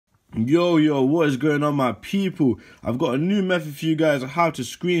Yo, what is going on, my people? I've got a new method for you guys on how to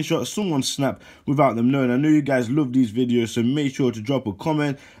screenshot someone's snap without them knowing. I know you guys love these videos, so make sure to drop a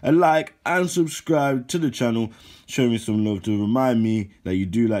comment, a like, and subscribe to the channel. Show me some love to remind me that you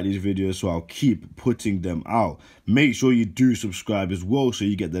do like these videos, so I'll keep putting them out. Make sure you do subscribe as well so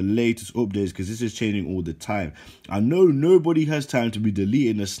you get the latest updates, because this is changing all the time. I know nobody has time to be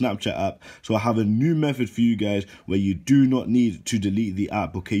deleting the Snapchat app, so I have a new method for you guys where you do not need to delete the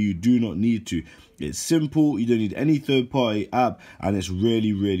app, okay? You do not need to. It's simple, you don't need any third-party app, and it's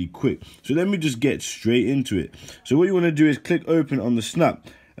really quick. So let me just get straight into it. So what you want to do is click open on the snap,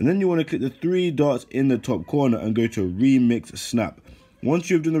 and then you want to click the three dots in the top corner and go to remix snap.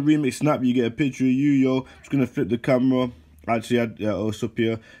 Once you've done the remix snap, you get a picture of you, yo. I'm just going to flip the camera. Actually, it's up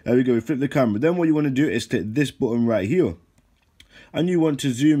here. There we go, we flip the camera. Then what you want to do is click this button right here. And you want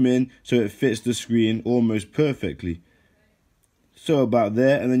to zoom in so it fits the screen almost perfectly. So about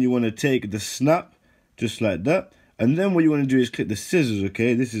there, and then you want to take the snap, just like that. And then what you want to do is click the scissors,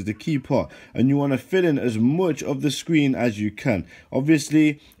 okay? This is the key part. And you want to fill in as much of the screen as you can.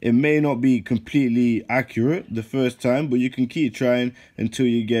 Obviously, it may not be completely accurate the first time, but you can keep trying until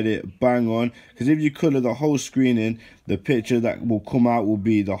you get it bang on. Because if you color the whole screen in, the picture that will come out will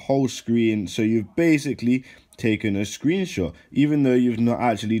be the whole screen. So you've basically taken a screenshot. Even though you've not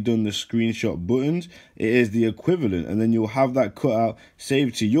actually done the screenshot buttons, it is the equivalent, and then you'll have that cutout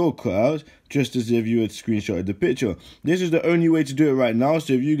saved to your cutouts just as if you had screenshotted the picture. This is the only way to do it right now,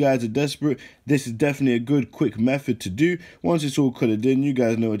 so if you guys are desperate, this is definitely a good quick method to do. Once it's all colored in, you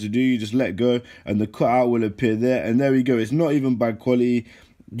guys know what to do. You just let go and the cutout will appear there, and there we go. It's not even bad quality.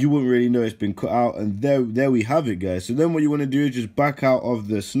 You wouldn't really know it's been cut out, and there we have it, guys. So then what you want to do is just back out of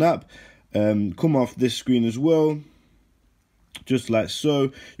the snap, come off this screen as well, just like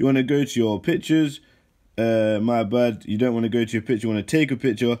so. You want to go to your pictures. My bad, you don't want to go to your picture, you want to take a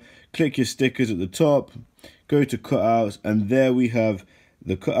picture, click your stickers at the top, go to cutouts, and there we have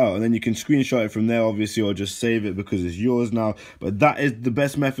the cutout, and then you can screenshot it from there, obviously, or just save it because it's yours now. But that is the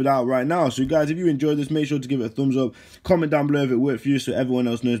best method out right now. So guys, if you enjoyed this, make sure to give it a thumbs up, comment down below if it worked for you so everyone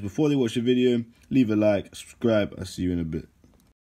else knows before they watch the video. Leave a like, subscribe. I'll see you in a bit.